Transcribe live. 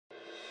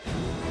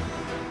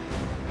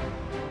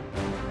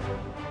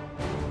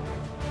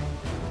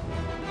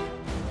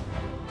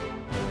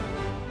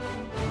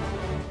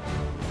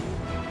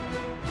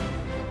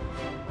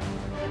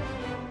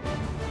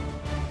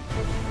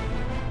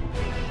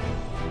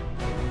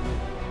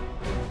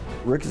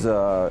Rick is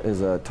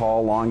a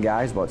tall, long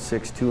guy. He's about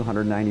 6'2",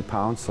 190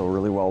 pounds, so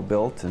really well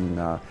built, and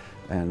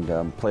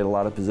played a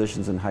lot of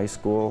positions in high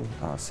school,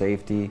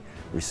 safety,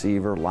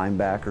 receiver,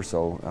 linebacker,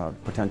 so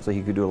potentially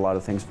he could do a lot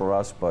of things for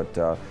us,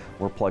 but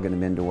we're plugging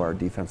him into our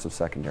defensive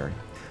secondary.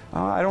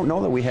 I don't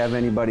know that we have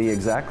anybody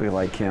exactly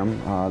like him.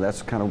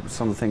 That's kind of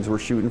some of the things we're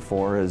shooting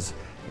for is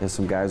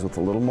some guys with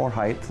a little more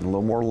height and a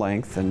little more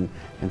length, and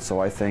so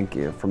I think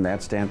from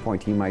that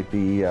standpoint he might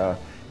be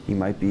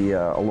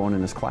alone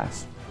in his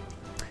class.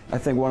 I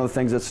think one of the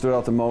things that stood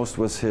out the most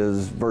was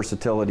his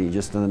versatility,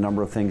 just in the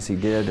number of things he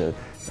did,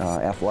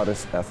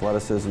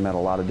 athleticism at a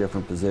lot of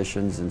different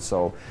positions, and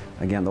so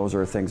again, those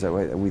are things that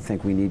we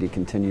think we need to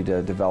continue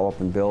to develop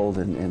and build,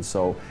 and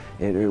so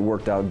it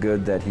worked out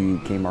good that he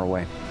came our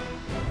way.